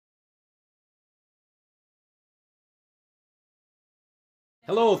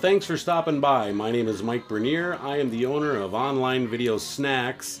Hello, thanks for stopping by. My name is Mike Bernier. I am the owner of Online Video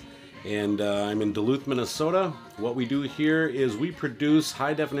Snacks, and I'm in Duluth, Minnesota. What we do here is we produce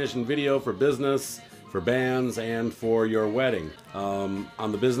high-definition video for business, for bands, and for your wedding. On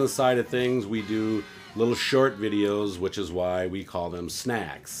the business side of things, we do little short videos, which is why we call them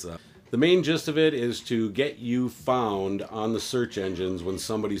snacks. The main gist of it is to get you found on the search engines when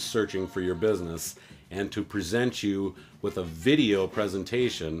somebody's searching for your business, and to present you with a video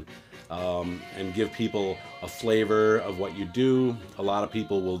presentation and give people a flavor of what you do. A lot of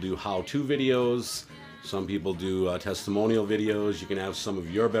people will do how-to videos. Some people do testimonial videos. You can have some of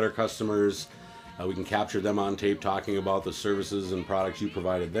your better customers. We can capture them on tape talking about the services and products you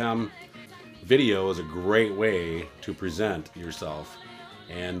provided them. Video is a great way to present yourself.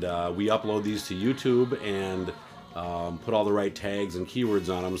 And we upload these to YouTube and put all the right tags and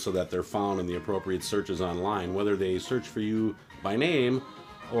keywords on them so that they're found in the appropriate searches online, whether they search for you by name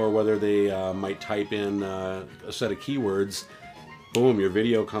or whether they might type in a set of keywords. Boom, your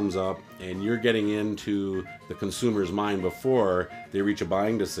video comes up and you're getting into the consumer's mind before they reach a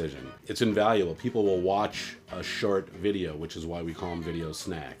buying decision. It's invaluable. People will watch a short video, which is why we call them video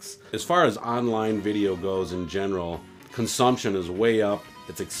snacks. As far as online video goes in general, consumption is way up.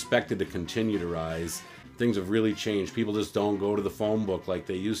 It's expected to continue to rise. Things have really changed. People just don't go to the phone book like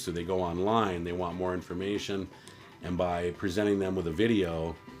they used to. They go online. They want more information. And by presenting them with a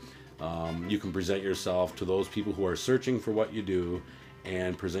video, you can present yourself to those people who are searching for what you do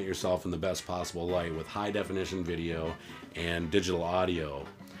and present yourself in the best possible light with high definition video and digital audio,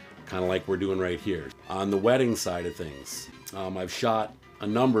 kind of like we're doing right here. On the wedding side of things, I've shot a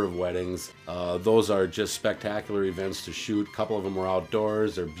number of weddings. Those are just spectacular events to shoot. A couple of them were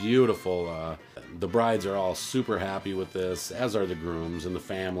outdoors. They're beautiful. The brides are all super happy with this, as are the grooms and the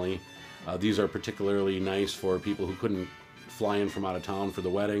family. These are particularly nice for people who couldn't fly in from out of town for the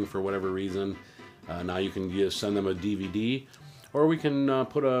wedding for whatever reason. Now you can just send them a DVD, or we can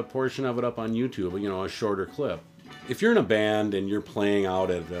put a portion of it up on YouTube, you know, a shorter clip. If you're in a band and you're playing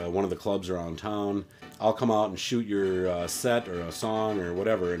out at one of the clubs around town, I'll come out and shoot your set or a song or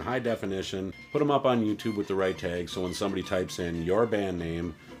whatever in high definition, put them up on YouTube with the right tag, so when somebody types in your band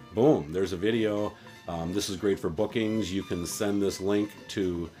name, boom, there's a video. This is great for bookings. You can send this link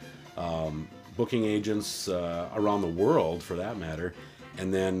to booking agents around the world, for that matter.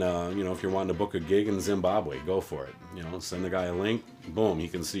 And then, you know, if you're wanting to book a gig in Zimbabwe, go for it. You know, send the guy a link, boom, he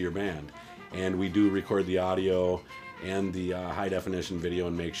can see your band. And we do record the audio and the high definition video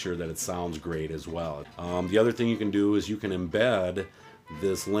and make sure that it sounds great as well. The other thing you can do is you can embed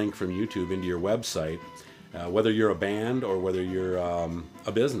this link from YouTube into your website, whether you're a band or whether you're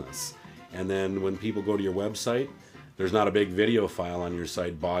a business. And then when people go to your website, there's not a big video file on your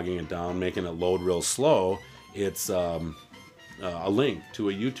site bogging it down, making it load real slow. It's a link to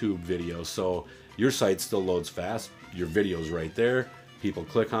a YouTube video, so your site still loads fast. Your video's right there. People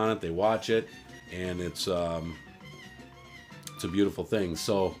click on it, they watch it, and it's a beautiful thing.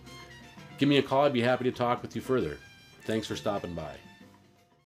 So give me a call. I'd be happy to talk with you further. Thanks for stopping by.